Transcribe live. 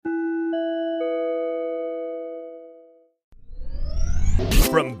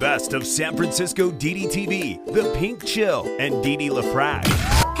From Best of San Francisco DDTV, The Pink Chill, and Dee Dee LaFrac.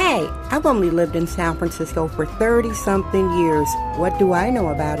 Hey, I've only lived in San Francisco for 30-something years. What do I know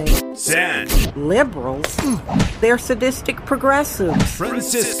about it? San Liberals? They're sadistic progressives.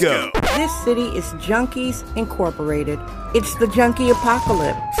 Francisco. This city is Junkies Incorporated. It's the junkie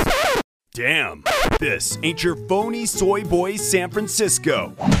apocalypse. Damn, this ain't your phony soy boy San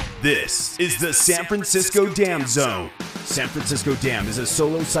Francisco. This is the San Francisco Dam Zone. San Francisco Dam is a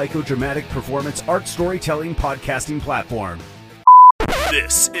solo psychodramatic performance art storytelling podcasting platform.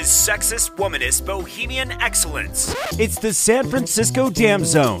 This is sexist, womanist, bohemian excellence. It's the San Francisco Dam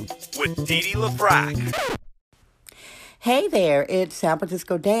Zone with Dee Dee LaFrac. Hey there, it's San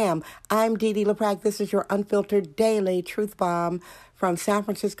Francisco Dam. I'm Dee Dee LaFrac. This is your unfiltered daily truth bomb from San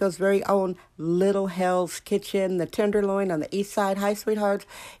Francisco's very own Little Hell's Kitchen, the Tenderloin on the East Side. Hi, sweethearts.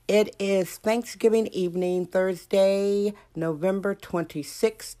 It is Thanksgiving evening, Thursday, November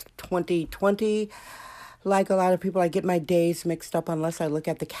 26th, 2020. Like a lot of people, I get my days mixed up unless I look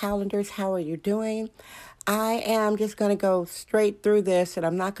at the calendars. How are you doing? I am just going to go straight through this, and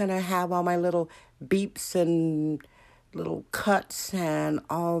I'm not going to have all my little beeps and little cuts and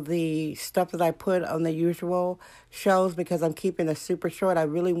all the stuff that I put on the usual shows because I'm keeping it super short. I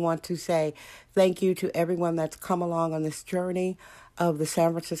really want to say thank you to everyone that's come along on this journey of the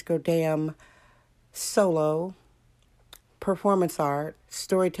San Francisco Dam solo performance art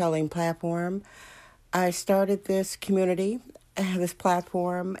storytelling platform. I started this community, this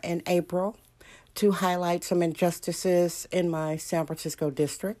platform in April to highlight some injustices in my San Francisco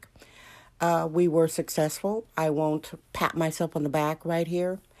district. We were successful. I won't pat myself on the back right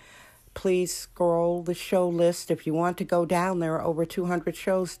here. Please scroll the show list. If you want to go down, there are over 200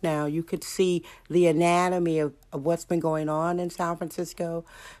 shows now. You could see the anatomy of what's been going on in San Francisco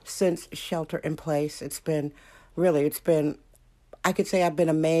since shelter in place. I could say I've been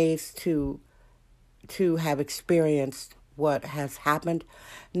amazed to have experienced what has happened.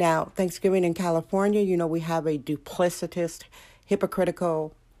 Now, Thanksgiving in California, we have a duplicitous,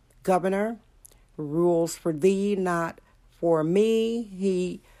 hypocritical governor. Rules for thee, not for me.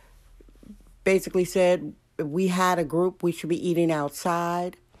 He basically said if we had a group, we should be eating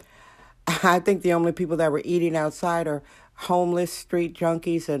outside. I think the only people that were eating outside are homeless, street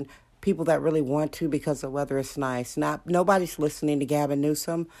junkies, and people that really want to because the weather is nice. Nobody's listening to Gavin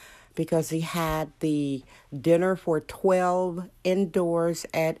Newsom because he had the dinner for 12 indoors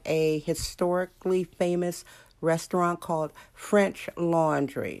at a historically famous restaurant called French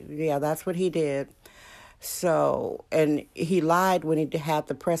Laundry. Yeah, that's what he did. So, and he lied when he had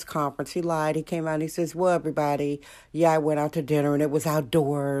the press conference. He lied. He came out and he says, well, everybody, I went out to dinner and it was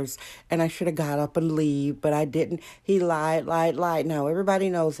outdoors and I should have got up and leave, but I didn't. He lied. No,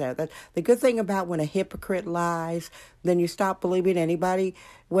 everybody knows that. The good thing about when a hypocrite lies, then you stop believing anybody,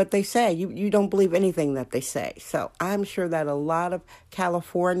 what they say. You don't believe anything that they say. So I'm sure that a lot of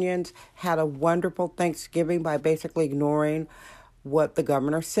Californians had a wonderful Thanksgiving by basically ignoring what the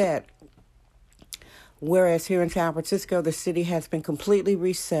governor said. Whereas here in San Francisco, the city has been completely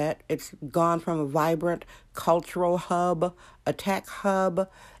reset. It's gone from a vibrant cultural hub, a tech hub.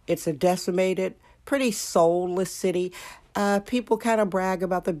 It's a decimated, pretty soulless city. People kind of brag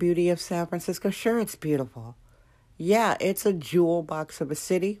about the beauty of San Francisco. Sure, it's beautiful. Yeah, it's a jewel box of a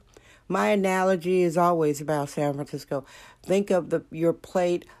city. My analogy is always about San Francisco. Think of your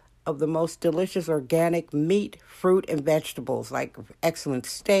plate of the most delicious organic meat, fruit, and vegetables, like excellent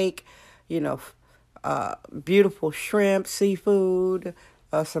steak, beautiful shrimp, seafood,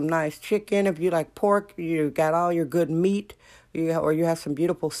 some nice chicken. If you like pork, you got all your good meat, or you have some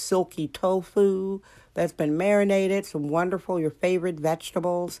beautiful silky tofu that's been marinated, some wonderful, your favorite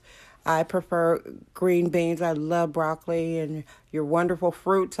vegetables. I prefer green beans. I love broccoli and your wonderful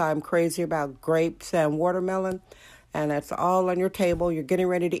fruits. I'm crazy about grapes and watermelon. And that's all on your table. You're getting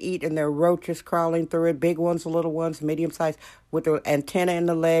ready to eat, and there are roaches crawling through it, big ones, little ones, medium size, with the antenna in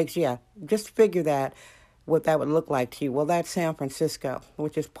the legs. Yeah, just figure what that would look like to you. Well, that's San Francisco,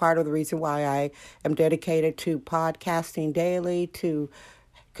 which is part of the reason why I am dedicated to podcasting daily, to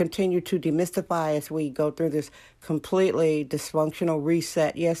continue to demystify as we go through this completely dysfunctional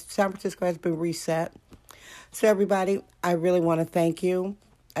reset. Yes, San Francisco has been reset. So everybody, I really want to thank you,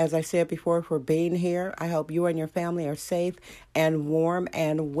 as I said before, for being here. I hope you and your family are safe and warm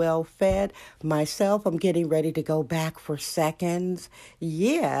and well fed. Myself, I'm getting ready to go back for seconds.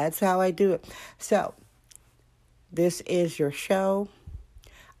 Yeah, that's how I do it. So, this is your show.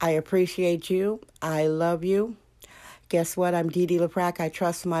 I appreciate you. I love you. Guess what? I'm Dee Dee LaFrac. I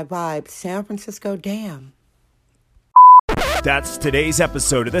trust my vibe. San Francisco Dam. That's today's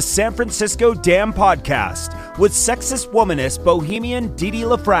episode of the San Francisco Dam Podcast with sexist womanist bohemian Didi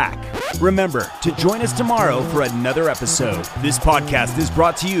Lafrac. Remember to join us tomorrow for another episode. This podcast is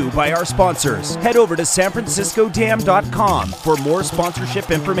brought to you by our sponsors. Head over to sanfranciscodam.com for more sponsorship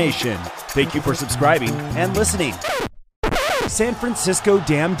information. Thank you for subscribing and listening. San Francisco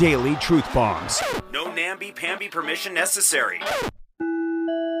Dam Daily Truth Bombs. No namby-pamby permission necessary.